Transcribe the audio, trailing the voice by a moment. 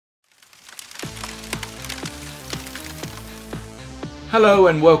Hello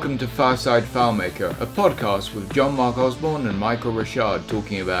and welcome to Fireside FileMaker, a podcast with John Mark Osborne and Michael Rashad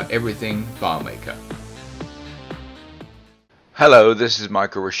talking about everything FileMaker. Hello, this is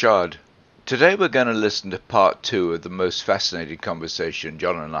Michael Rashad. Today we're going to listen to part 2 of the most fascinating conversation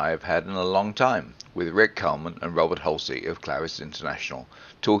John and I have had in a long time with Rick Kalman and Robert Holsey of Claris International,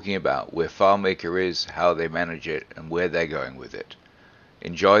 talking about where FileMaker is, how they manage it, and where they're going with it.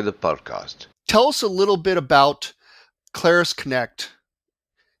 Enjoy the podcast. Tell us a little bit about Claris Connect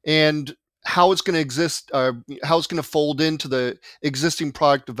and how it's going to exist, how it's going to fold into the existing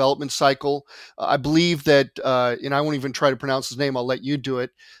product development cycle. I believe that, and I won't even try to pronounce his name, I'll let you do it.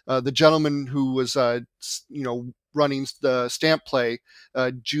 The gentleman who was, running the stamp play,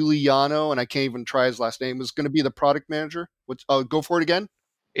 Giuliano, and I can't even try his last name, is going to be the product manager. Go for it again.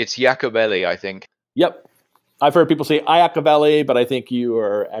 It's Jacobelli, I think. Yep. I've heard people say Iacobelli, but I think you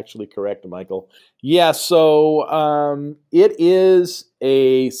are actually correct, Michael. Yeah, so it is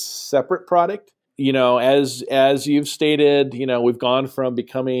a separate product. As you've stated, we've gone from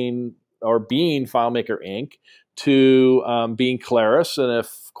becoming or being FileMaker Inc. to being Claris. And of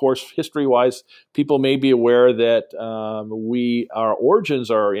course, history-wise, people may be aware that our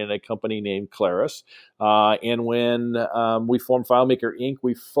origins are in a company named Claris. And when we formed FileMaker Inc.,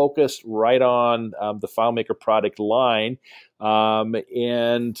 we focused right on the FileMaker product line.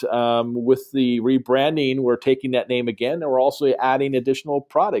 And with the rebranding, we're taking that name again, and we're also adding additional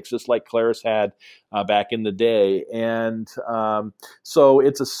products, just like Claris had back in the day. And so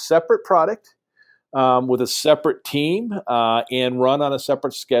it's a separate product. With a separate team and run on a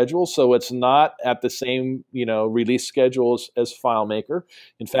separate schedule. So it's not at the same, release schedule as FileMaker.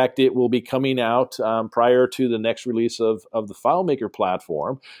 In fact, it will be coming out prior to the next release of the FileMaker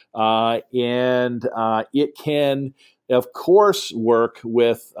platform. And it can, of course, work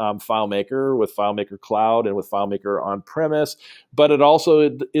with FileMaker Cloud, and with FileMaker on-premise, but it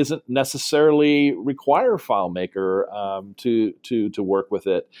also isn't necessarily require FileMaker to work with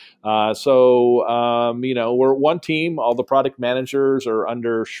it. We're one team. All the product managers are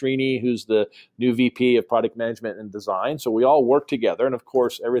under Srini, who's the new VP of Product Management and Design. So we all work together, and of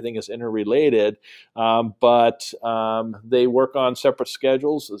course, everything is interrelated, but they work on separate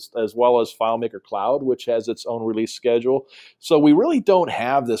schedules as well as FileMaker Cloud, which has its own release schedule. So we really don't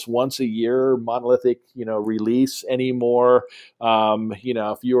have this once a year monolithic, release anymore.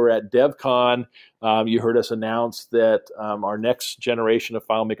 If you were at DevCon, you heard us announce that our next generation of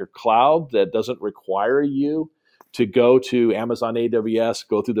FileMaker Cloud that doesn't require you to go to Amazon AWS,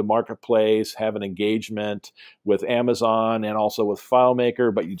 go through the marketplace, have an engagement with Amazon and also with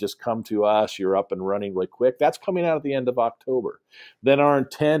FileMaker, but you just come to us, you're up and running really quick. That's coming out at the end of October. Then our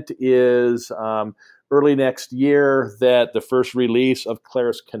intent is early next year that the first release of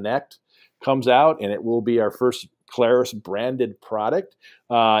Claris Connect comes out, and it will be our first Claris branded product.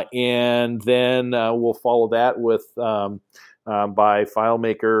 And then we'll follow that with by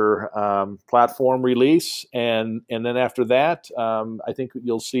FileMaker platform release. And then after that, I think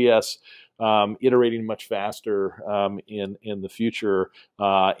you'll see us iterating much faster in the future,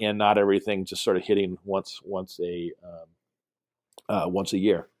 and not everything just sort of hitting once a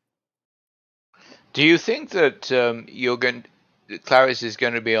year. Do you think that Claris is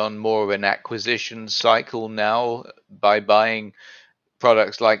going to be on more of an acquisition cycle now by buying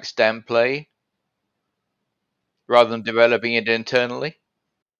products like StampPlay rather than developing it internally?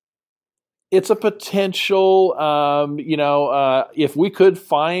 It's a potential, if we could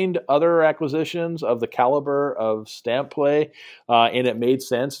find other acquisitions of the caliber of StampPlay, and it made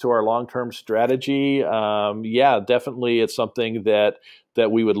sense to our long-term strategy, definitely it's something that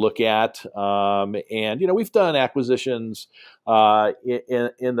we would look at. And we've done acquisitions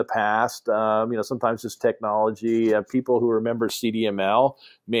in the past. Sometimes it's technology. People who remember CDML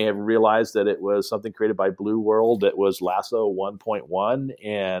may have realized that it was something created by Blue World. It was Lasso 1.1,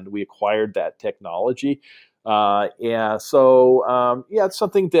 and we acquired that technology. It's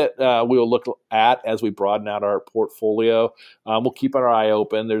something that we'll look at as we broaden out our portfolio. We'll keep our eye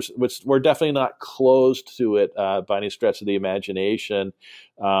open. We're definitely not closed to it by any stretch of the imagination.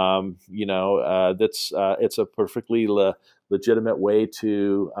 It's a perfectly legitimate way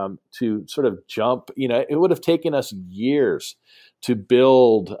to sort of jump. It would have taken us years to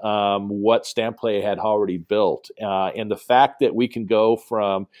build what StampPlay had already built, and the fact that we can go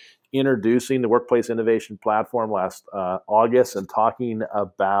from introducing the Workplace Innovation Platform last August and talking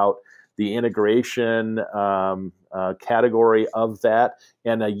about the integration category of that,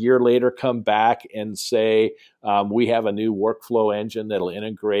 and a year later come back and say, we have a new workflow engine that'll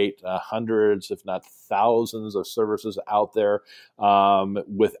integrate hundreds, if not thousands of services out there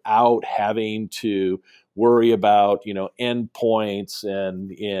without having to worry about, endpoints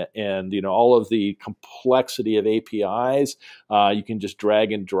and all of the complexity of APIs. You can just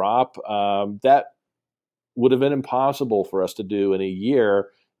drag and drop. That would have been impossible for us to do in a year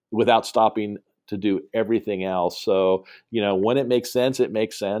without stopping to do everything else. So, when it makes sense, it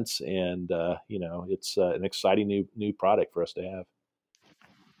makes sense. And, it's an exciting new product for us to have.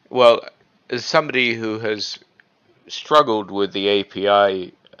 Well, as somebody who has struggled with the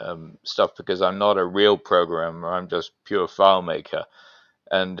API stuff, because I'm not a real programmer, I'm just pure FileMaker,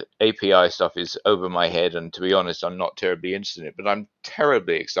 and API stuff is over my head, and to be honest, I'm not terribly interested in it, but I'm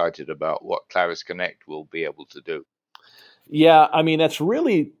terribly excited about what Claris Connect will be able to do. Yeah, that's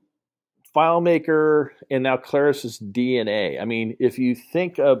really FileMaker and now Claris's DNA. If you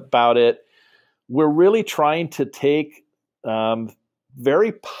think about it, we're really trying to take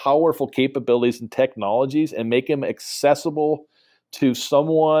very powerful capabilities and technologies and make them accessible to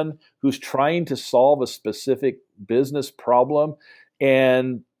someone who's trying to solve a specific business problem.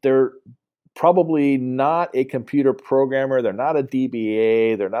 And they're probably not a computer programmer, they're not a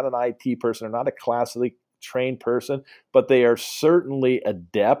DBA, they're not an IT person, they're not a classically trained person, but they are certainly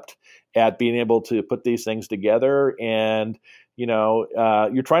adept at being able to put these things together. And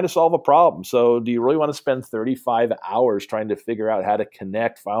you're trying to solve a problem. So do you really want to spend 35 hours trying to figure out how to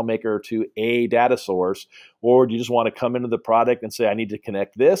connect FileMaker to a data source? Or do you just want to come into the product and say, I need to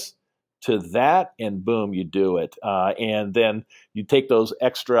connect this to that, and boom, you do it. And then you take those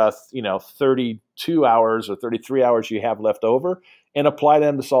extra, 32 hours or 33 hours you have left over and apply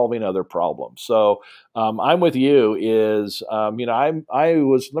them to solving other problems. So I'm with you is, I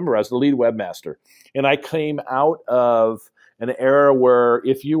was the lead webmaster, and I came out of an era where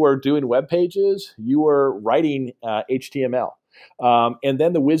if you were doing web pages, you were writing HTML. And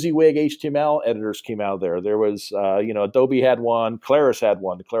then the WYSIWYG HTML editors came out of there. There was, Adobe had one, Claris had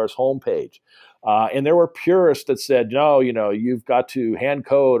one, the Claris homepage. And there were purists that said, no, you've got to hand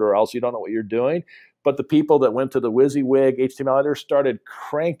code or else you don't know what you're doing. But the people that went to the WYSIWYG HTML editor started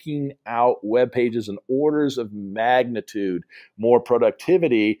cranking out web pages in orders of magnitude more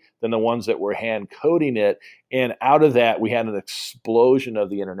productivity than the ones that were hand coding it. And out of that, we had an explosion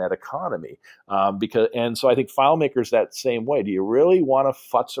of the internet economy. And so I think FileMaker is that same way. Do you really want to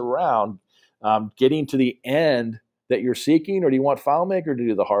futz around getting to the end that you're seeking, or do you want FileMaker to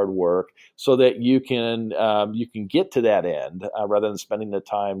do the hard work so that you can get to that end rather than spending the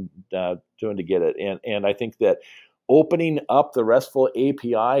time doing to get it? And I think that opening up the RESTful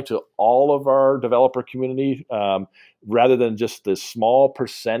API to all of our developer community, rather than just the small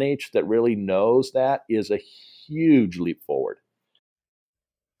percentage that really knows that, is a huge leap forward.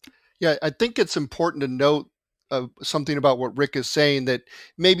 Yeah, I think it's important to note something about what Rick is saying that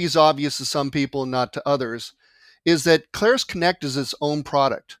maybe is obvious to some people and not to others, is that Claris Connect is its own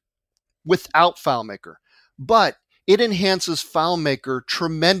product without FileMaker, but it enhances FileMaker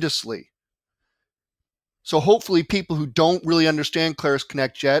tremendously. So hopefully people who don't really understand Claris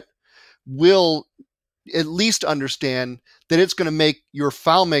Connect yet will at least understand that it's going to make your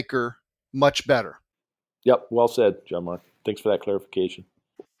FileMaker much better. Yep, well said, John Mark. Thanks for that clarification.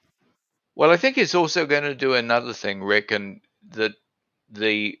 Well, I think it's also going to do another thing, Rick, and the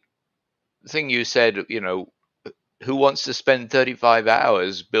thing you said, who wants to spend 35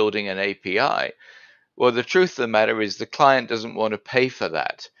 hours building an API? Well, the truth of the matter is the client doesn't want to pay for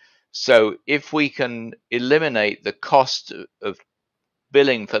that. So if we can eliminate the cost of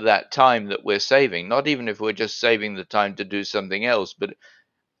billing for that time that we're saving, not even if we're just saving the time to do something else, but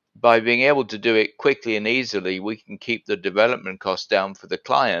by being able to do it quickly and easily, we can keep the development costs down for the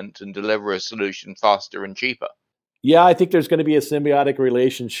client and deliver a solution faster and cheaper. Yeah, I think there's going to be a symbiotic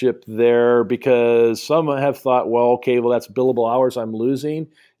relationship there, because some have thought, well, that's billable hours I'm losing.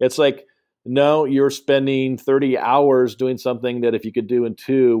 It's like, no, you're spending 30 hours doing something that if you could do in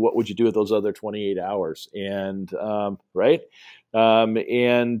 2, what would you do with those other 28 hours? And right.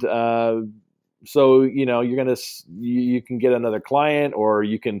 So, you can get another client, or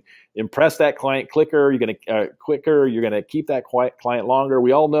you can impress that client quicker. You're going to keep that client longer.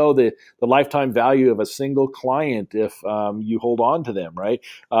 We all know the lifetime value of a single client if you hold on to them, right?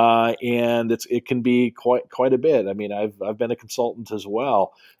 And it can be quite a bit. I've been a consultant as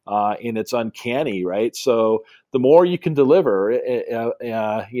well, and it's uncanny, right? So the more you can deliver,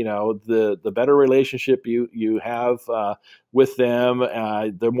 the better relationship you have with them,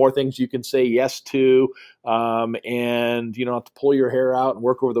 the more things you can say yes to, and you don't have to pull your hair out and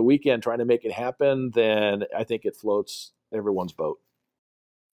work over the weekend trying to make it happen, then I think it floats everyone's boat.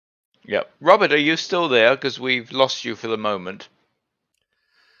 Yep. Robert, are you still there? Because we've lost you for the moment.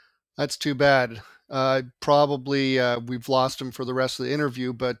 That's too bad. Probably we've lost him for the rest of the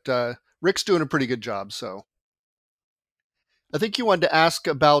interview, but Rick's doing a pretty good job. So I think you wanted to ask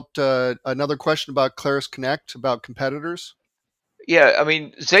about another question about Claris Connect, about competitors. Yeah, I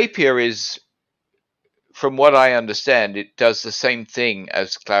mean, Zapier is, from what I understand, it does the same thing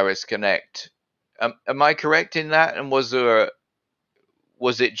as Claris Connect. Am I correct in that? And was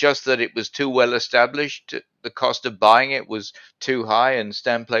it just that it was too well established? The cost of buying it was too high, and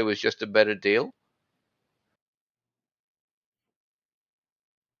StandPlay was just a better deal?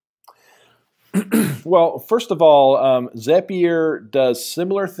 Well, first of all, Zapier does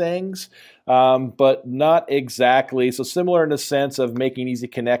similar things, but not exactly. So similar in the sense of making easy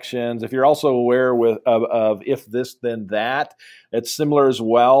connections. If you're also aware of if this, then that, it's similar as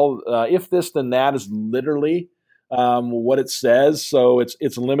well. If this, then that is literally what it says. So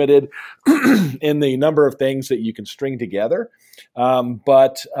it's limited in the number of things that you can string together. And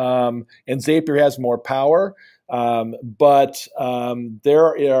Zapier has more power. But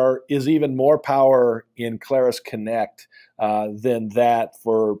there is even more power in Claris Connect than that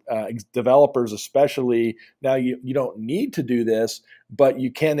for developers, especially. Now, you don't need to do this, but you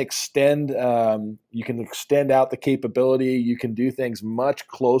can extend out the capability. You can do things much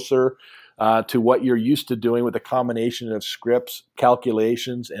closer to what you're used to doing with a combination of scripts,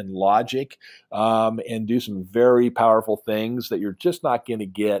 calculations, and logic, and do some very powerful things that you're just not going to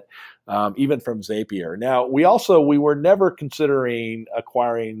get even from Zapier. Now, we were never considering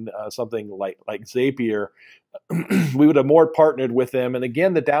acquiring something like Zapier. We would have more partnered with them. And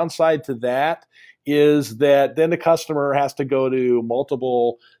again, the downside to that is that then the customer has to go to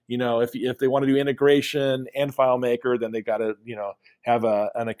multiple, if they want to do integration and FileMaker, then they've got to, have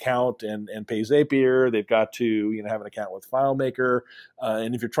an account and pay Zapier. They've got to, have an account with FileMaker.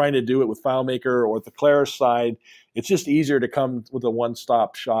 And if you're trying to do it with FileMaker or the Claris side, it's just easier to come with a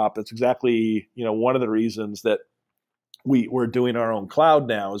one-stop shop. That's exactly, one of the reasons that we're doing our own cloud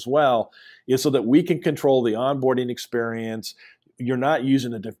now as well, is so that we can control the onboarding experience. You're not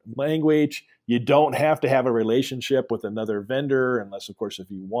using a different language. You don't have to have a relationship with another vendor, unless, of course,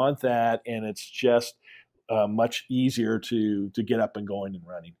 if you want that. And it's just much easier to get up and going and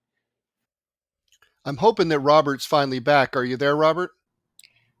running. I'm hoping that Robert's finally back. Are you there, Robert?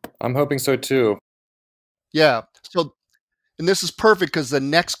 I'm hoping so too. Yeah. So, and this is perfect because the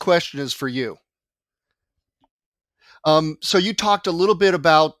next question is for you. So you talked a little bit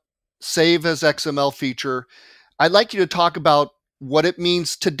about save as XML feature. I'd like you to talk about what it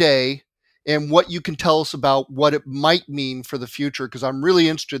means today and what you can tell us about what it might mean for the future, because I'm really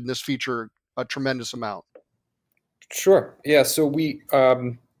interested in this feature a tremendous amount. Sure. Yeah. So we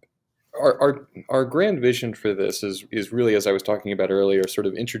our grand vision for this is really, as I was talking about earlier, sort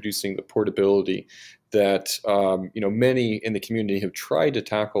of introducing the portability that many in the community have tried to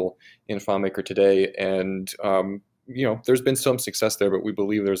tackle in FileMaker today, and there's been some success there, but we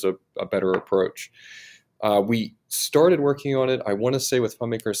believe there's a better approach. We started working on it, I want to say, with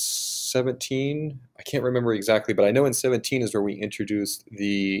FileMaker 17. I can't remember exactly, but I know in 17 is where we introduced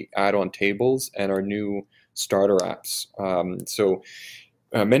the add-on tables and our new starter apps.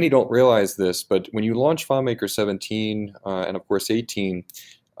 Many don't realize this, but when you launch FileMaker 17 and of course 18,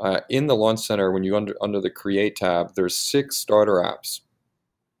 in the Launch Center, when you under the Create tab, there's 6 starter apps.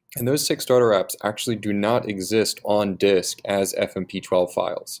 And those 6 starter apps actually do not exist on disk as FMP12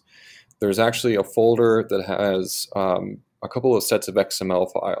 files. There's actually a folder that has a couple of sets of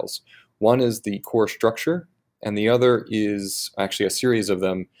XML files. One is the core structure, and the other is actually a series of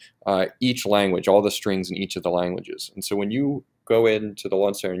them, each language, all the strings in each of the languages. And so when you go into the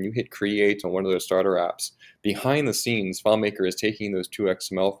Launch Center and you hit Create on one of those starter apps, behind the scenes, FileMaker is taking those 2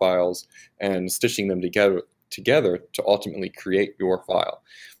 XML files and stitching them together to ultimately create your file.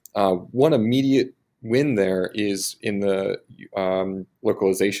 One immediate win there is in the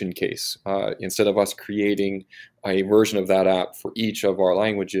localization case. Instead of us creating a version of that app for each of our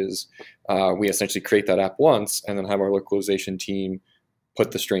languages, we essentially create that app once and then have our localization team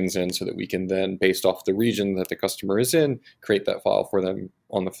put the strings in so that we can then, based off the region that the customer is in, create that file for them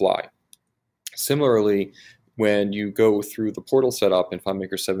on the fly. Similarly, when you go through the portal setup in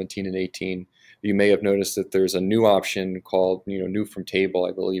FileMaker 17 and 18, you may have noticed that there's a new option called new from table,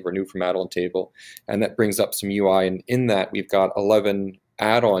 I believe, or new from add-on table, and that brings up some UI. And in that, we've got 11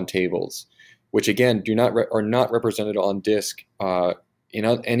 add-on tables. which again are not represented on disk in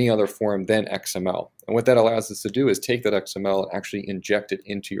any other form than XML. And what that allows us to do is take that XML and actually inject it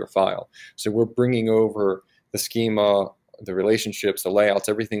into your file. So we're bringing over the schema, the relationships, the layouts,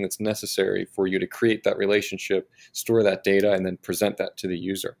 everything that's necessary for you to create that relationship, store that data, and then present that to the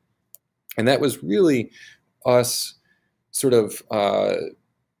user. And that was really us sort of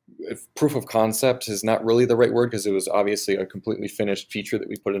proof of concept is not really the right word, because it was obviously a completely finished feature that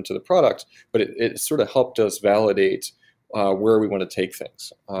we put into the product, but it sort of helped us validate where we want to take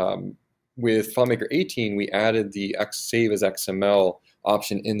things. With FileMaker 18, we added the Save as XML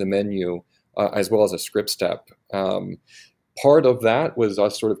option in the menu, as well as a script step. Part of that was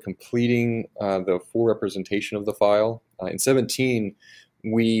us sort of completing the full representation of the file. In 17,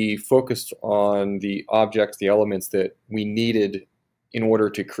 we focused on the objects, the elements that we needed in order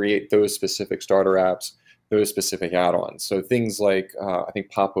to create those specific starter apps, those specific add-ons. So things like, I think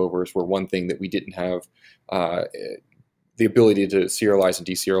popovers were one thing that we didn't have the ability to serialize and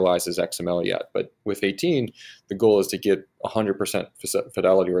deserialize as XML yet. But with 18, the goal is to get 100%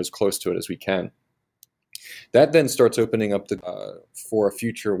 fidelity, or as close to it as we can. That then starts opening up for a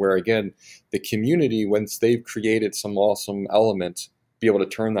future where, again, the community, once they've created some awesome element, be able to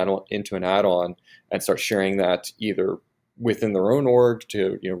turn that into an add-on and start sharing that either within their own org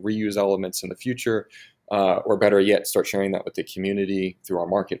to reuse elements in the future, or better yet, start sharing that with the community through our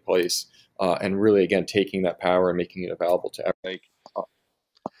marketplace, and really, again, taking that power and making it available to everybody.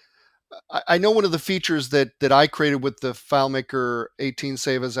 I know one of the features that I created with the FileMaker 18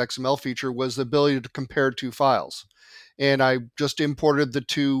 Save as XML feature was the ability to compare two files. And I just imported the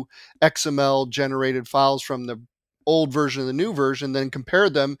two XML generated files from the old version and the new version, then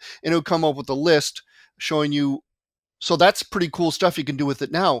compared them, and it would come up with a list showing you. So that's pretty cool stuff you can do with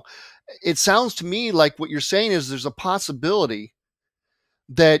it now. It sounds to me like what you're saying is there's a possibility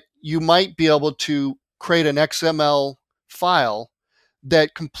that you might be able to create an XML file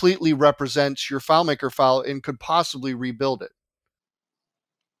that completely represents your FileMaker file and could possibly rebuild it.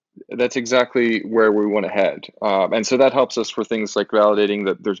 That's exactly where we want to head. And so that helps us for things like validating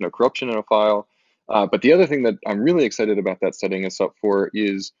that there's no corruption in a file. But the other thing that I'm really excited about that setting us up for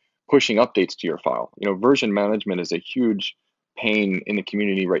is pushing updates to your file. Version management is a huge pain in the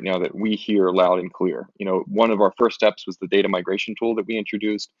community right now that we hear loud and clear. One of our first steps was the data migration tool that we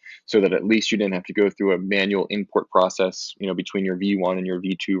introduced, so that at least you didn't have to go through a manual import process, between your V1 and your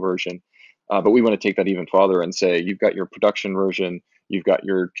V2 version. But we want to take that even farther and say, you've got your production version, you've got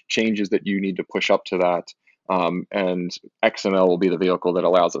your changes that you need to push up to that, and XML will be the vehicle that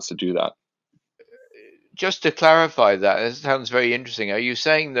allows us to do that. Just to clarify that, it sounds very interesting. Are you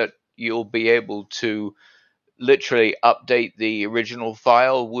saying that you'll be able to literally update the original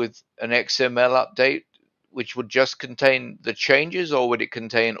file with an XML update, which would just contain the changes, or would it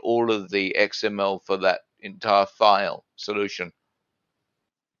contain all of the XML for that entire file solution?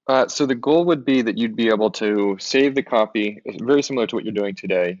 So the goal would be that you'd be able to save the copy, very similar to what you're doing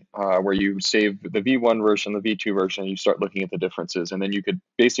today, where you save the V1 version, the V2 version, and you start looking at the differences, and then you could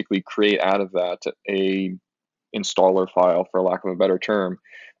basically create out of that a installer file, for lack of a better term,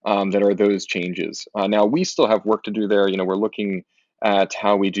 that are those changes. Now, we still have work to do there. We're looking at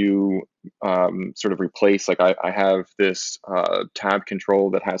how we do sort of replace, like I have this tab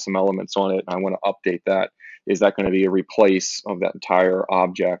control that has some elements on it, and I want to update that. Is that going to be a replace of that entire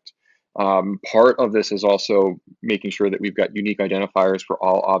object? Part of this is also making sure that we've got unique identifiers for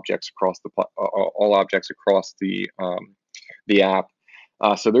all objects across the app.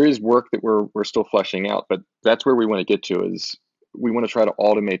 So there is work that we're still fleshing out, but that's where we want to get to. Is we want to try to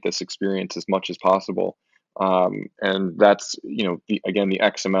automate this experience as much as possible, and that's the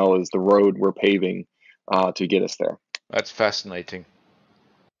XML is the road we're paving to get us there. That's fascinating.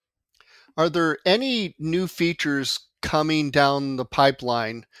 Are there any new features coming down the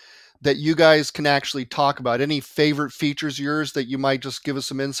pipeline that you guys can actually talk about? Any favorite features of yours that you might just give us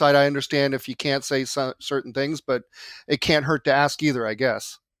some insight? I understand if you can't say certain things, but it can't hurt to ask either, I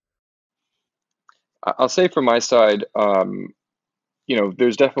guess. I'll say from my side,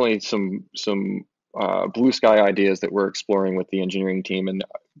 there's definitely some blue sky ideas that we're exploring with the engineering team, and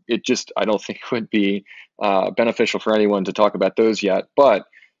I don't think it would be beneficial for anyone to talk about those yet. But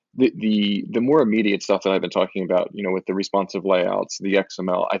the more immediate stuff that I've been talking about, with the responsive layouts, the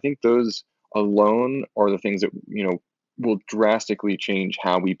XML, I think those alone are the things that will drastically change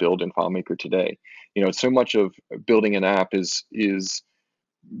how we build in FileMaker today. So much of building an app is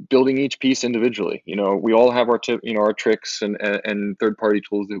building each piece individually. We all have our tricks and third-party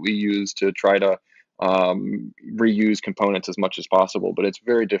tools that we use to try to reuse components as much as possible, but it's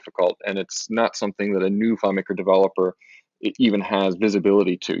very difficult, and it's not something that a new FileMaker developer even has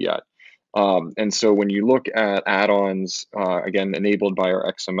visibility to yet. And so when you look at add-ons, again, enabled by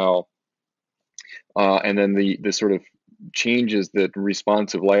our XML, and then the sort of changes, that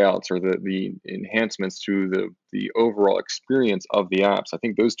responsive layouts or the enhancements to the overall experience of the apps, I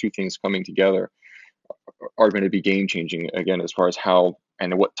think those two things coming together are going to be game changing, again, as far as how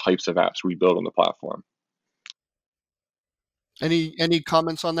and what types of apps we build on the platform. Any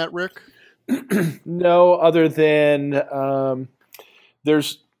comments on that, Rick? No, other than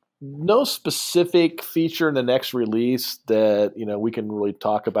there's no specific feature in the next release that we can really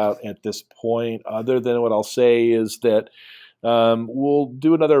talk about at this point. Other than what I'll say is that we'll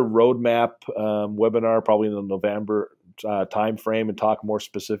do another roadmap webinar probably in the November timeframe and talk more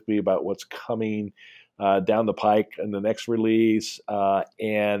specifically about what's coming down the pike in the next release,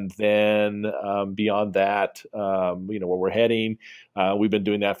 and then beyond that, where we're heading. We've been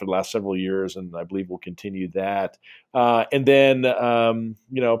doing that for the last several years, and I believe we'll continue that. And then,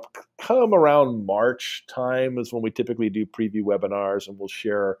 come around March time is when we typically do preview webinars, and we'll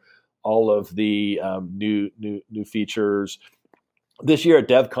share all of the new features. This year at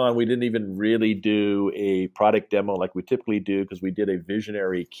DevCon, we didn't even really do a product demo like we typically do, because we did a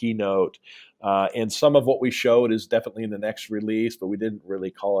visionary keynote. And some of what we showed is definitely in the next release, but we didn't really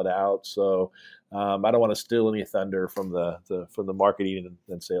call it out. So I don't want to steal any thunder from the marketing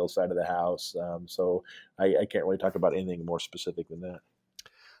and sales side of the house. So I can't really talk about anything more specific than that.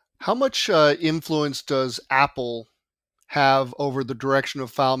 How much influence does Apple have over the direction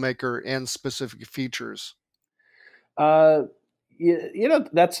of FileMaker and specific features? That's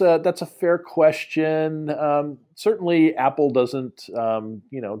a fair question. Certainly, Apple doesn't,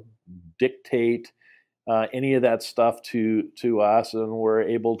 dictate any of that stuff to us, and we're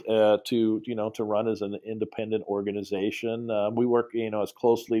able to run as an independent organization. We work, as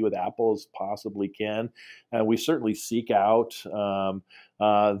closely with Apple as possibly can, and we certainly seek out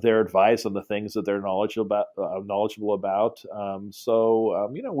their advice on the things that they're knowledgeable about.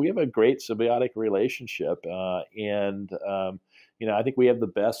 We have a great symbiotic relationship, and I think we have the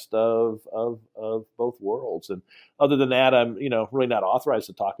best of both worlds. And other than that, I'm really not authorized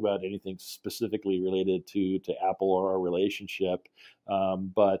to talk about anything specifically related to Apple or our relationship.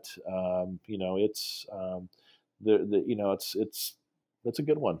 It's it's a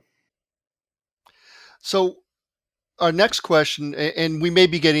good one. So our next question, and we may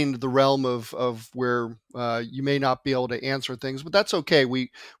be getting into the realm of where you may not be able to answer things, but that's okay.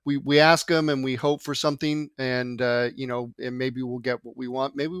 We ask them and we hope for something, and and maybe we'll get what we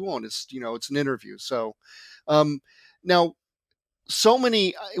want. Maybe we won't. It's it's an interview. So now, so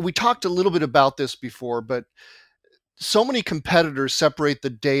many. We talked a little bit about this before, but so many competitors separate the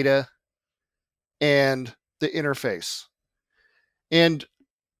data and the interface, and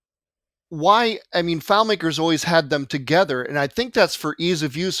why? I mean, FileMaker's always had them together, and I think that's for ease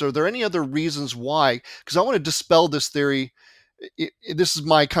of use. Are there any other reasons why? Because I want to dispel this theory. This is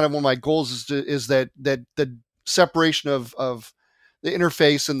my kind of one of my goals is that the separation of the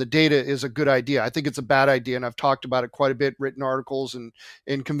interface and the data is a good idea. I think it's a bad idea, and I've talked about it quite a bit, written articles, and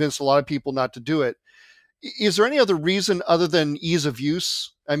convinced a lot of people not to do it. Is there any other reason other than ease of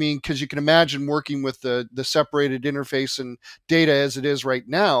use? I mean, because you can imagine working with the separated interface and data as it is right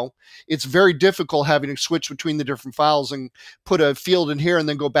now, it's very difficult having to switch between the different files and put a field in here and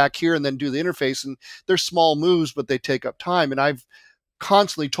then go back here and then do the interface. And they're small moves, but they take up time. And I've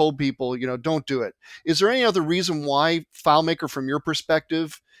constantly told people, don't do it. Is there any other reason why FileMaker, from your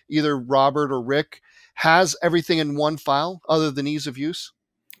perspective, either Robert or Rick, has everything in one file other than ease of use?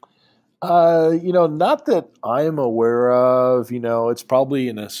 Not that I'm aware of. It's probably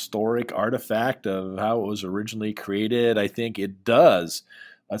an historic artifact of how it was originally created. I think it does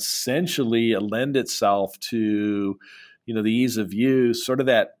essentially lend itself to, the ease of use, sort of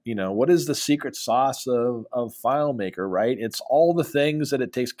that, what is the secret sauce of FileMaker, right? It's all the things that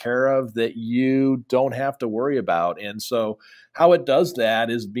it takes care of that you don't have to worry about. And so how it does that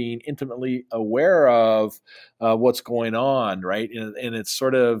is being intimately aware of what's going on, right? And it's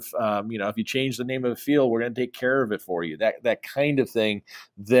sort of, if you change the name of a field, we're going to take care of it for you. That kind of thing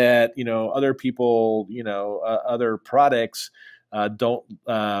that, other people, other products don't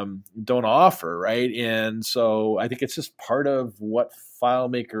offer, right? And so I think it's just part of what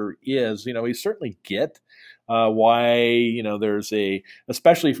FileMaker is. We certainly get why there's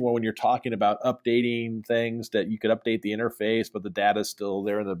especially when you're talking about updating things, that you could update the interface, but the data is still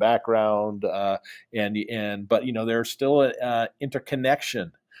there in the background, but there's still an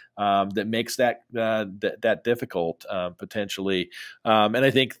interconnection that makes that difficult potentially. And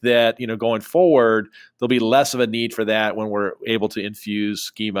I think that going forward, there'll be less of a need for that when we're able to infuse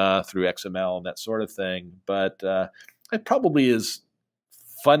schema through XML and that sort of thing. But it probably is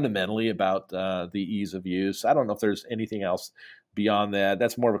fundamentally about the ease of use. I don't know if there's anything else beyond that.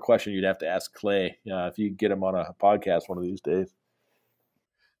 That's more of a question you'd have to ask Clay if you get him on a podcast one of these days.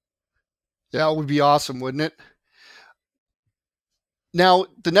 That would be awesome, wouldn't it? Now,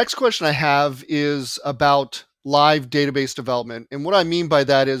 the next question I have is about live database development. And what I mean by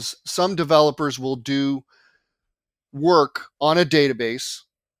that is some developers will do work on a database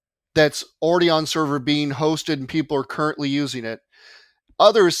that's already on server being hosted and people are currently using it.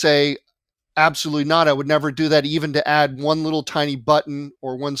 Others say, absolutely not. I would never do that even to add one little tiny button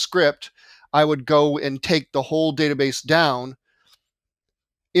or one script. I would go and take the whole database down,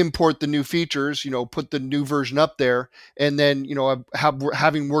 import the new features, put the new version up there, and then,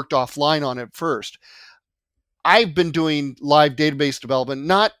 having worked offline on it first. I've been doing live database development,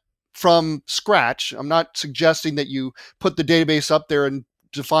 not from scratch. I'm not suggesting that you put the database up there and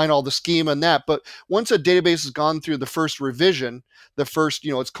define all the schema and that, but once a database has gone through the first revision, the first,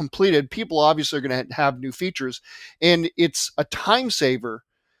 it's completed, people obviously are going to have new features, and it's a time saver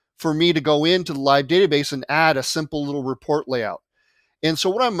for me to go into the live database and add a simple little report layout. And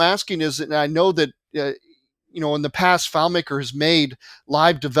so what I'm asking is, and I know that, in the past, FileMaker has made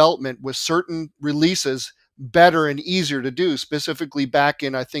live development with certain releases better and easier to do. Specifically back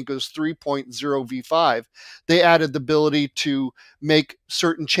in, I think it was 3.0 v5, they added the ability to make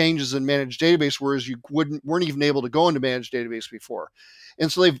certain changes in managed database, whereas you weren't even able to go into managed database before.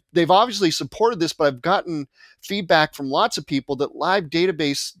 And so they've obviously supported this, but I've gotten feedback from lots of people that live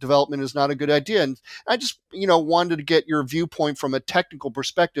database development is not a good idea. And I just, wanted to get your viewpoint from a technical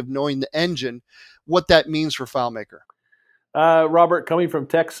perspective, knowing the engine, what that means for FileMaker. Robert, coming from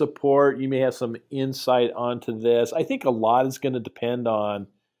tech support, you may have some insight onto this. I think a lot is going to depend on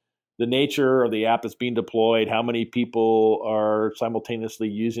the nature of the app that's being deployed, how many people are simultaneously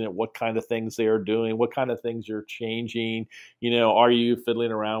using it, what kind of things they are doing, what kind of things you're changing. Are you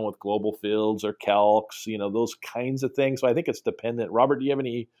fiddling around with global fields or calcs, those kinds of things. So I think it's dependent. Robert, do you have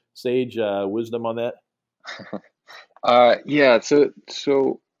any sage wisdom on that? Yeah.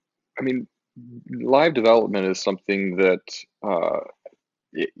 So, I mean, live development is something that,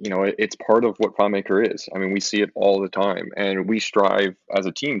 it's part of what FileMaker is. I mean, we see it all the time, and we strive as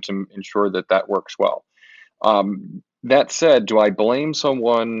a team to ensure that that works well. That said, do I blame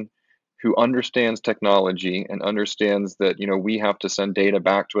someone who understands technology and understands that, we have to send data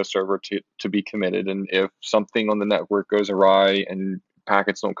back to a server to be committed, and if something on the network goes awry and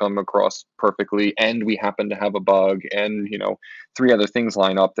packets don't come across perfectly, and we happen to have a bug, and, three other things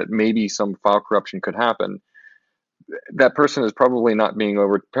line up that maybe some file corruption could happen, that person is probably not being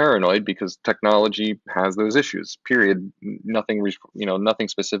over paranoid, because technology has those issues, period. Nothing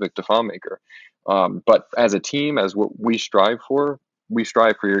specific to FileMaker. But as a team, as what we strive for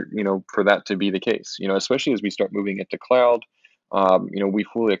for that to be the case, especially as we start moving into cloud. We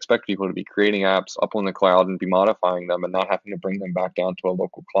fully expect people to be creating apps up on the cloud and be modifying them and not having to bring them back down to a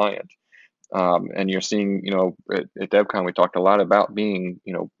local client. And you're seeing, at DevCon, we talked a lot about being,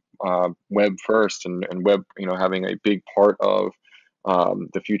 web first and web, having a big part of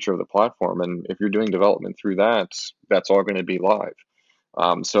the future of the platform. And if you're doing development through that, that's all going to be live.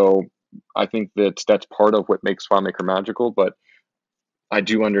 So I think that's part of what makes FileMaker magical. But I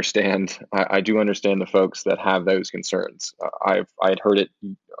do understand. I do understand the folks that have those concerns. I'd heard it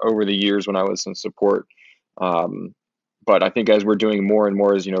over the years when I was in support. But I think as we're doing more and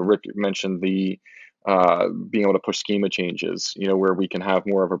more, as Rick mentioned, the being able to push schema changes, where we can have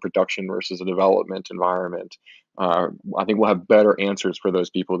more of a production versus a development environment. I think we'll have better answers for those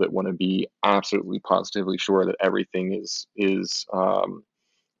people that want to be absolutely positively sure that everything is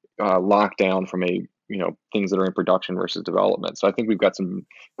locked down from things that are in production versus development. So I think we've got some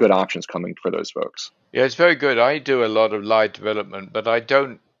good options coming for those folks. Yeah, it's very good. I do a lot of live development, but I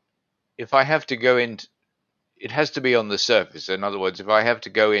don't. If I have to go into, it has to be on the surface. In other words, if I have to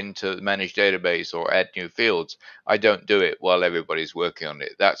go into the managed database or add new fields, I don't do it while everybody's working on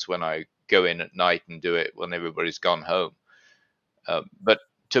it. That's when I go in at night and do it when everybody's gone home. But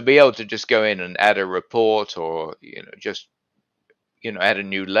to be able to just go in and add a report, or just add a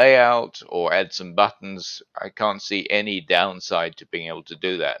new layout or add some buttons, I can't see any downside to being able to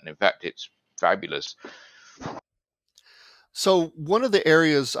do that. And in fact, it's fabulous. So one of the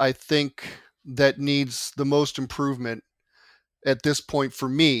areas I think that needs the most improvement at this point for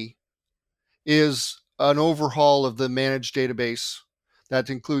me is an overhaul of the managed database. That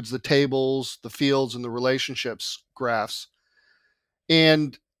includes the tables, the fields, and the relationships graphs.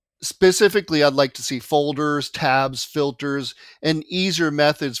 And specifically, I'd like to see folders, tabs, filters, and easier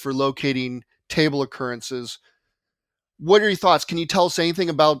methods for locating table occurrences. What are your thoughts? Can you tell us anything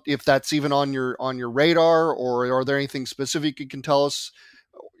about if that's even on your radar, or are there anything specific you can tell us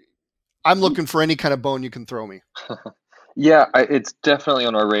I'm looking for any kind of bone you can throw me. Yeah, it's definitely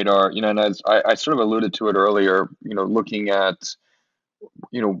on our radar. And as I sort of alluded to it earlier, looking at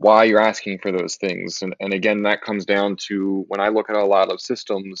why you're asking for those things, and again, that comes down to when I look at a lot of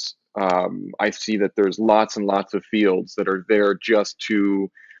systems, I see that there's lots and lots of fields that are there just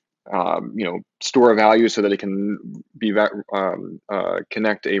to store a value so that it can be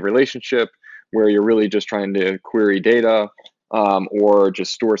connect a relationship where you're really just trying to query data, or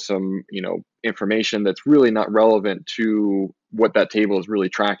just store some information that's really not relevant to what that table is really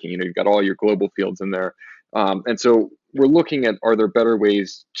tracking. You've got all your global fields in there, and so we're looking at, are there better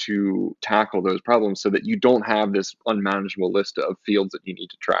ways to tackle those problems so that you don't have this unmanageable list of fields that you need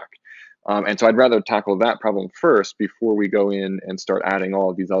to track. And so I'd rather tackle that problem first before we go in and start adding all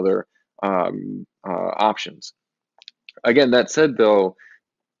of these other options. Again, that said, though,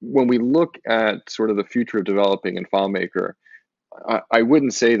 when we look at sort of the future of developing in FileMaker, I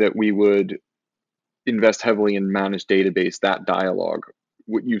wouldn't say that we would invest heavily in managed database, that dialogue.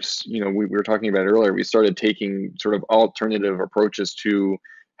 What we were talking about earlier, we started taking sort of alternative approaches to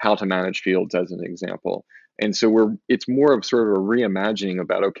how to manage fields as an example. And so it's more of sort of a reimagining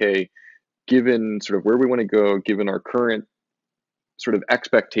about, okay, given sort of where we want to go, given our current sort of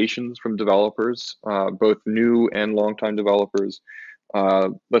expectations from developers, both new and longtime developers,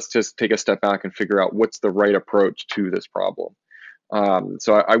 let's just take a step back and figure out what's the right approach to this problem.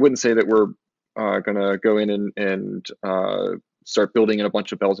 So I wouldn't say that we're going to go in and start building in a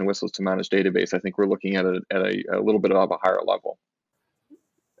bunch of bells and whistles to manage database. I think we're looking at it at a little bit of a higher level.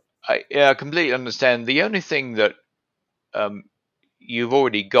 I completely understand. The only thing that you've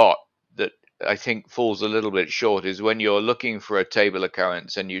already got that I think falls a little bit short is when you're looking for a table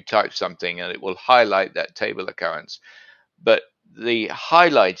occurrence and you type something and it will highlight that table occurrence. But the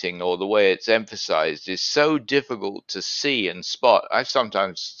highlighting, or the way it's emphasized, is so difficult to see and spot. I've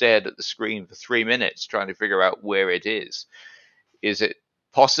sometimes stared at the screen for 3 minutes trying to figure out where it is. Is it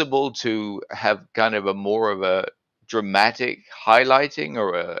possible to have kind of a more of a dramatic highlighting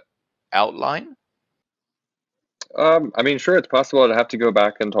or a outline? I mean, sure, it's possible. I'd have to go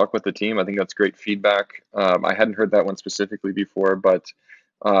back and talk with the team. I think that's great feedback. I hadn't heard that one specifically before, but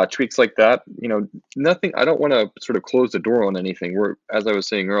tweaks like that, nothing. I don't want to sort of close the door on anything. As I was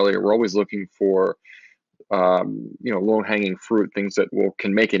saying earlier, we're always looking for, low-hanging fruit, things that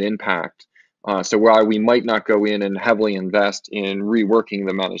can make an impact. So while we might not go in and heavily invest in reworking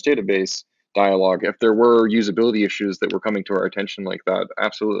the managed database dialogue, if there were usability issues that were coming to our attention like that,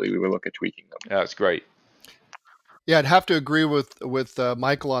 absolutely, we would look at tweaking them. That's great. Yeah, I'd have to agree with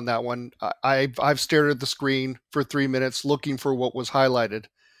Michael on that one. I've stared at the screen for 3 minutes looking for what was highlighted.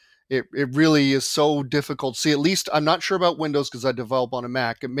 It really is so difficult to see. At least I'm not sure about Windows because I develop on a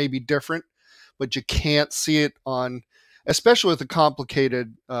Mac. It may be different, but you can't see it on, especially with a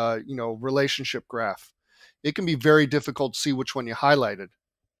complicated relationship graph. It can be very difficult to see which one you highlighted.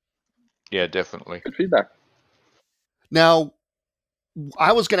 Yeah, definitely. Good feedback. Now,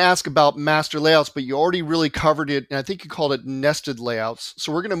 I was going to ask about master layouts, but you already really covered it, and I think you called it nested layouts.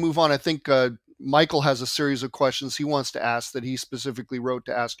 So we're going to move on. I think Michael has a series of questions he wants to ask that he specifically wrote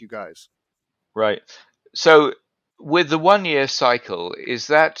to ask you guys. Right. So with the 1 year cycle, is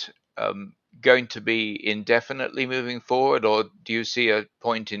that going to be indefinitely moving forward, or do you see a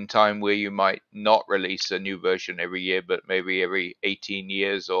point in time where you might not release a new version every year, but maybe every 18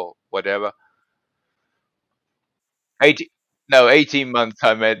 years or whatever? 18 months,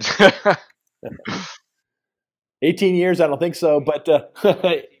 I meant. 18 years, I don't think so, but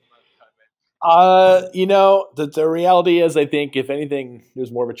the reality is, I think if anything,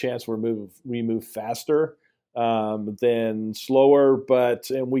 there's more of a chance we move faster than slower.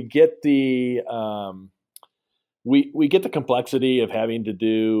 And we get the we get the complexity of having to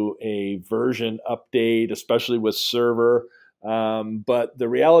do a version update, especially with server. But the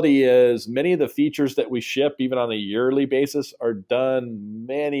reality is, many of the features that we ship, even on a yearly basis, are done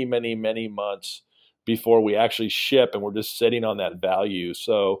many, many, many months before we actually ship, and we're just sitting on that value.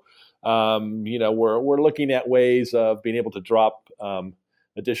 So, we're looking at ways of being able to drop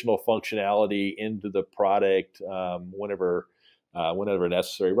additional functionality into the product whenever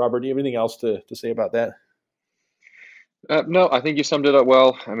necessary. Robert, do you have anything else to say about that? No, I think you summed it up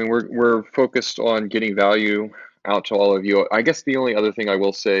well. I mean, we're focused on getting value out to all of you. I guess the only other thing I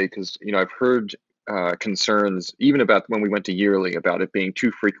will say, because I've heard concerns even about when we went to yearly about it being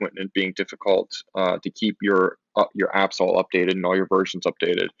too frequent and being difficult to keep your apps all updated and all your versions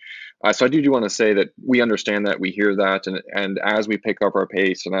updated. So I do want to say that we understand that, we hear that, and as we pick up our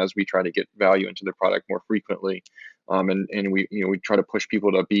pace and as we try to get value into the product more frequently, and we try to push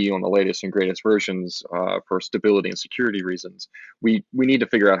people to be on the latest and greatest versions for stability and security reasons. We need to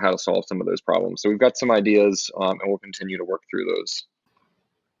figure out how to solve some of those problems. So we've got some ideas, and we'll continue to work through those.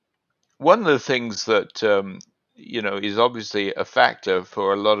 One of the things that is obviously a factor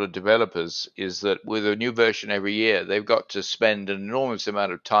for a lot of developers is that with a new version every year, they've got to spend an enormous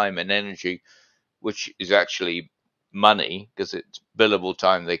amount of time and energy, which is actually money because it's billable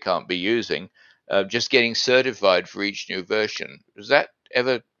time they can't be using, just getting certified for each new version. Has that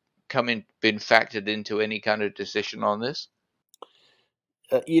ever been factored into any kind of decision on this?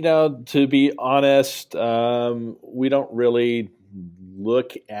 To be honest, we don't really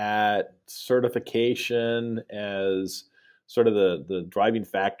look at certification as sort of the driving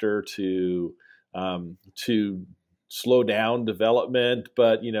factor to slow down development.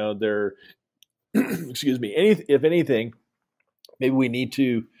 But there, excuse me, if anything, maybe we need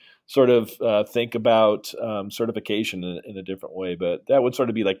to sort of think about certification in a different way. But that would sort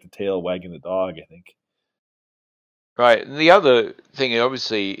of be like the tail wagging the dog, I think. Right. And the other thing,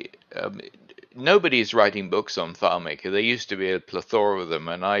 obviously, nobody's writing books on FileMaker. There used to be a plethora of them,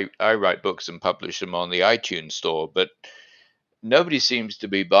 and I write books and publish them on the iTunes store, but nobody seems to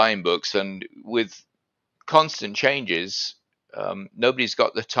be buying books. And with constant changes, nobody's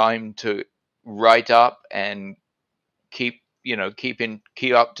got the time to write up and keep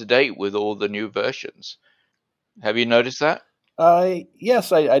up to date with all the new versions. Have you noticed that?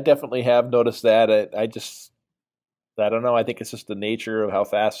 Yes, I definitely have noticed that. I don't know. I think it's just the nature of how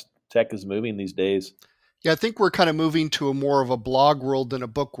fast tech is moving these days. Yeah, I think we're kind of moving to a more of a blog world than a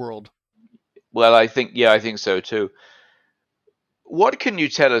book world. Well, I think so too. What can you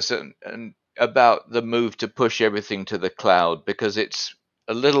tell us about the move to push everything to the cloud? Because it's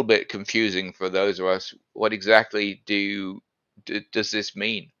a little bit confusing for those of us. What exactly does this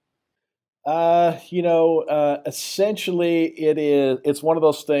mean? Essentially it's one of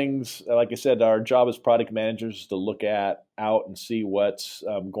those things, like I said, our job as product managers is to look out and see what's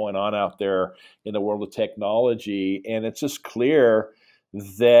going on out there in the world of technology. And it's just clear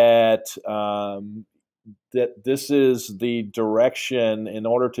that, that this is the direction in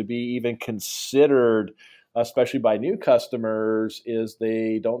order to be even considered, especially by new customers, is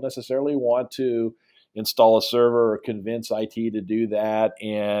they don't necessarily want to install a server or convince IT to do that.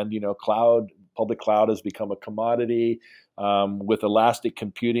 And, public cloud has become a commodity. With elastic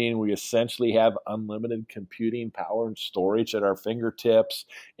computing, we essentially have unlimited computing power and storage at our fingertips.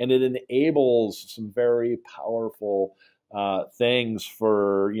 And it enables some very powerful things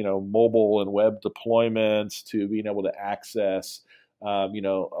for, mobile and web deployments, to being able to access, a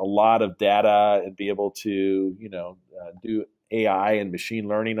lot of data and be able to, do AI and machine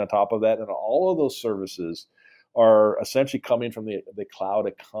learning on top of that. And all of those services are essentially coming from the cloud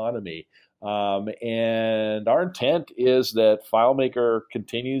economy. And our intent is that FileMaker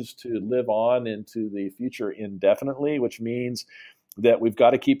continues to live on into the future indefinitely, which means that we've got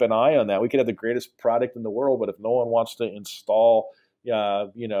to keep an eye on that. We could have the greatest product in the world, but if no one wants to install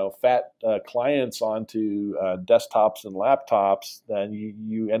fat clients onto desktops and laptops, then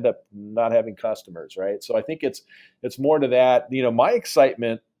you end up not having customers, right? So I think it's more to that. My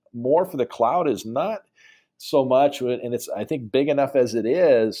excitement more for the cloud is not so much, and it's, I think, big enough as it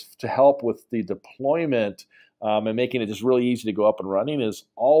is to help with the deployment and making it just really easy to go up and running, is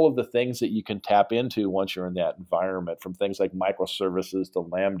all of the things that you can tap into once you're in that environment, from things like microservices to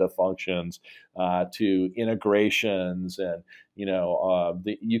Lambda functions to integrations. And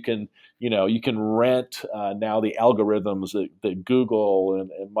you can rent now the algorithms that Google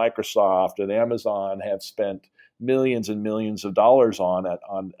and Microsoft and Amazon have spent millions and millions of dollars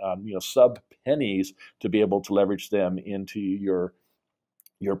on sub pennies to be able to leverage them into your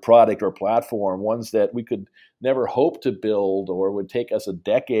product or platform. Ones that we could never hope to build or would take us a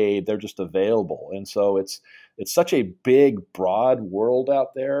decade, they're just available. And so it's such a big, broad world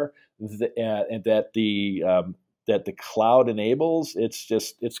out there and that the cloud enables.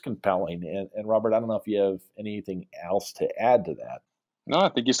 It's compelling. And Robert, I don't know if you have anything else to add to that. No, I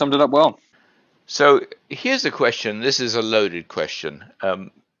think you summed it up well. So here's a question. This is a loaded question.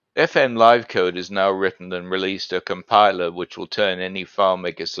 FM Live Code has now written and released a compiler which will turn any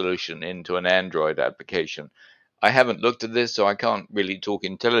FileMaker solution into an Android application. I haven't looked at this, so I can't really talk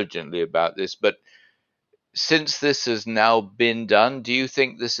intelligently about this, but since this has now been done, do you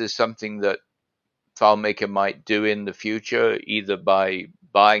think this is something that FileMaker might do in the future, either by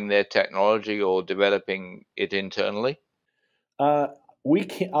buying their technology or developing it internally? We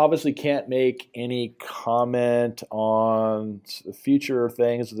obviously can't make any comment on future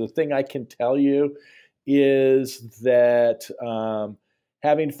things. The thing I can tell you is that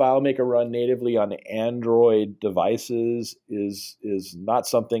having FileMaker run natively on Android devices is not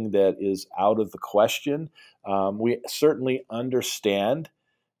something that is out of the question. We certainly understand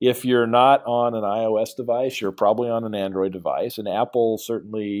if you're not on an iOS device, you're probably on an Android device, and Apple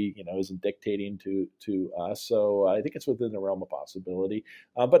certainly, isn't dictating to us. So I think it's within the realm of possibility,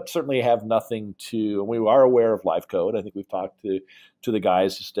 but certainly have nothing to. And we are aware of live code. I think we've talked to the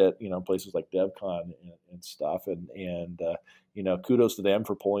guys just at places like DevCon and stuff, and kudos to them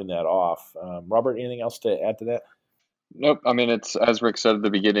for pulling that off. Robert, anything else to add to that? Nope. I mean, it's as Rick said at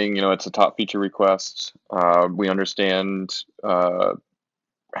the beginning. It's a top feature request. We understand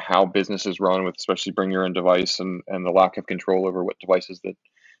how businesses run with especially bring your own device and the lack of control over what devices that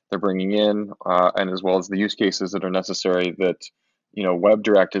they're bringing in, and as well as the use cases that are necessary. That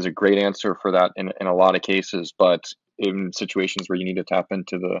WebDirect is a great answer for that in a lot of cases, but in situations where you need to tap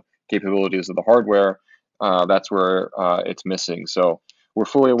into the capabilities of the hardware, that's where it's missing. So we're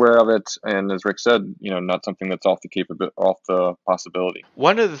fully aware of it, and as Rick said, not something that's off the possibility.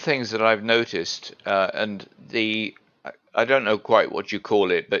 One of the things that I've noticed, I don't know quite what you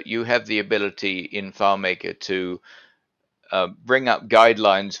call it, but you have the ability in FileMaker to bring up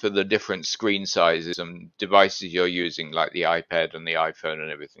guidelines for the different screen sizes and devices you're using, like the iPad and the iPhone and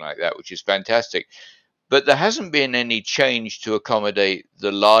everything like that, which is fantastic. But there hasn't been any change to accommodate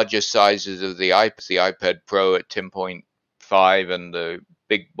the larger sizes of the iPad Pro at 10.5 and the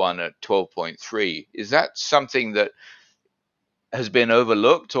big one at 12.3. Is that something that has been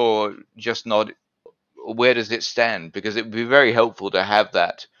overlooked or just not? Where does it stand? Because it would be very helpful to have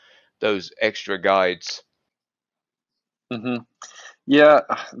those extra guides. Mm-hmm. Yeah,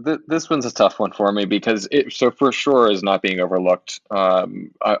 this one's a tough one for me because it so for sure is not being overlooked.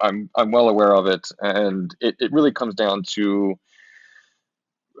 I'm well aware of it, and it really comes down to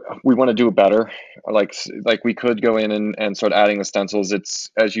we want to do it better. Like we could go in and start adding the stencils. It's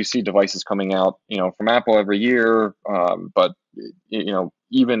as you see devices coming out, from Apple every year, but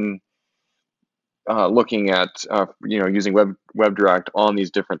even looking at using WebDirect on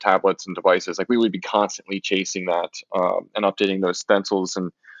these different tablets and devices, like we would be constantly chasing that and updating those stencils.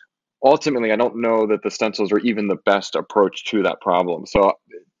 And ultimately, I don't know that the stencils are even the best approach to that problem. So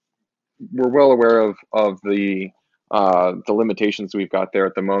we're well aware of the limitations we've got there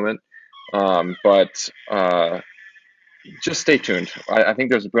at the moment, but just stay tuned. I think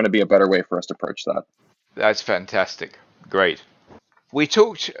there's going to be a better way for us to approach that. That's fantastic. Great. We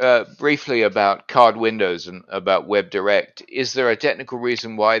talked briefly about card windows and about WebDirect. Is there a technical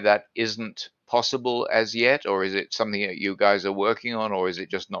reason why that isn't possible as yet, or is it something that you guys are working on, or is it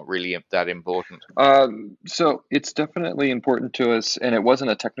just not really that important? So it's definitely important to us, and it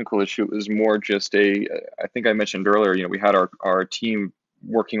wasn't a technical issue. It was more just I think I mentioned earlier, we had our team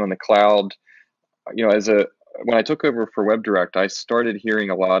working on the cloud. When I took over for WebDirect, I started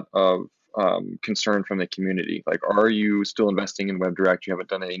hearing a lot of concern from the community. Like, are you still investing in WebDirect? You haven't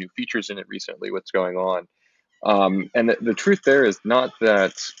done any new features in it recently. What's going on? And the truth there is not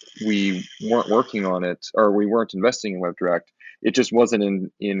that we weren't working on it or we weren't investing in WebDirect. It just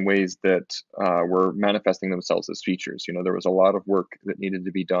wasn't in ways that were manifesting themselves as features. There was a lot of work that needed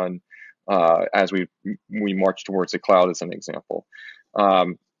to be done as we marched towards the cloud, as an example.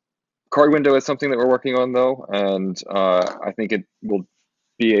 Card window is something that we're working on, though, and I think it will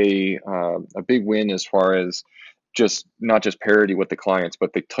be a big win as far as not just parity with the clients,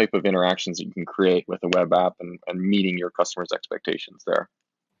 but the type of interactions that you can create with a web app and meeting your customers' expectations there.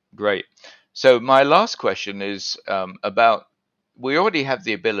 Great. So my last question is about, we already have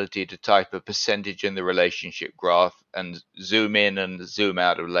the ability to type a percentage in the relationship graph and zoom in and zoom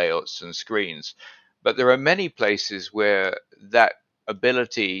out of layouts and screens, but there are many places where that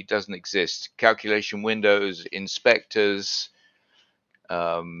ability doesn't exist. Calculation windows, inspectors,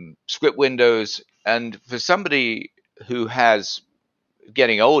 script windows, and for somebody who has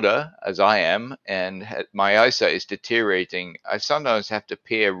getting older, as I am, and my eyesight is deteriorating, I sometimes have to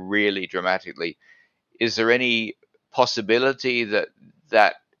peer really dramatically. Is there any possibility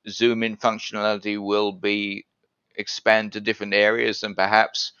that zoom in functionality will be expand to different areas and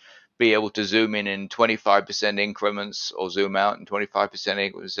perhaps be able to zoom in 25% increments or zoom out in 25%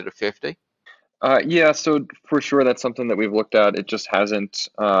 increments instead of 50? Yeah, so for sure that's something that we've looked at. It just hasn't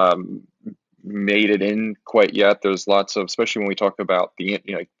made it in quite yet. There's lots of, especially when we talk about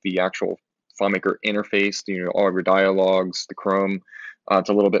the actual FileMaker interface, all of your dialogues, the Chrome. It's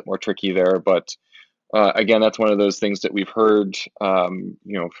a little bit more tricky there, but again, that's one of those things that we've heard, from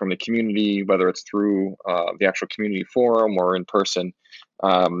the community, whether it's through the actual community forum or in person.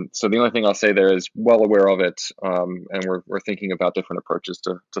 So the only thing I'll say there is well aware of it, and we're thinking about different approaches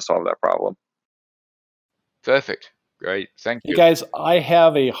to solve that problem. Perfect. Great. Thank Hey you. guys, I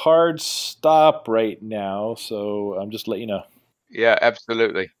have a hard stop right now, so I'm just letting you know. Yeah,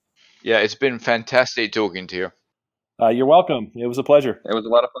 absolutely. Yeah, it's been fantastic talking to you. You're welcome. It was a pleasure. It was a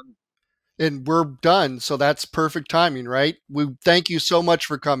lot of fun. And we're done. So that's perfect timing, right? We thank you so much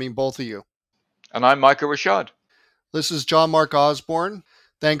for coming, both of you. And I'm Michael Rashad. This is John Mark Osborne.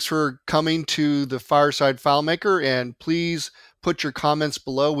 Thanks for coming to the Fireside FileMaker, and please put your comments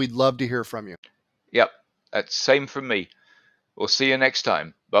below. We'd love to hear from you. Yep, that's same from me. We'll see you next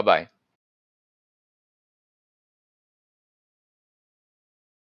time. Bye-bye.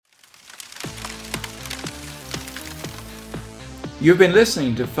 You've been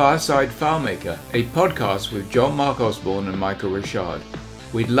listening to Fireside FileMaker, a podcast with John Mark Osborne and Michael Rashad.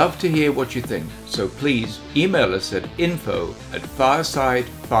 We'd love to hear what you think, so please email us at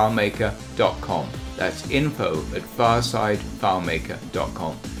info@firesidefilemaker.com. That's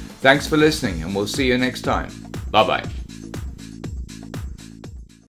info@firesidefilemaker.com. Thanks for listening, and we'll see you next time. Bye-bye.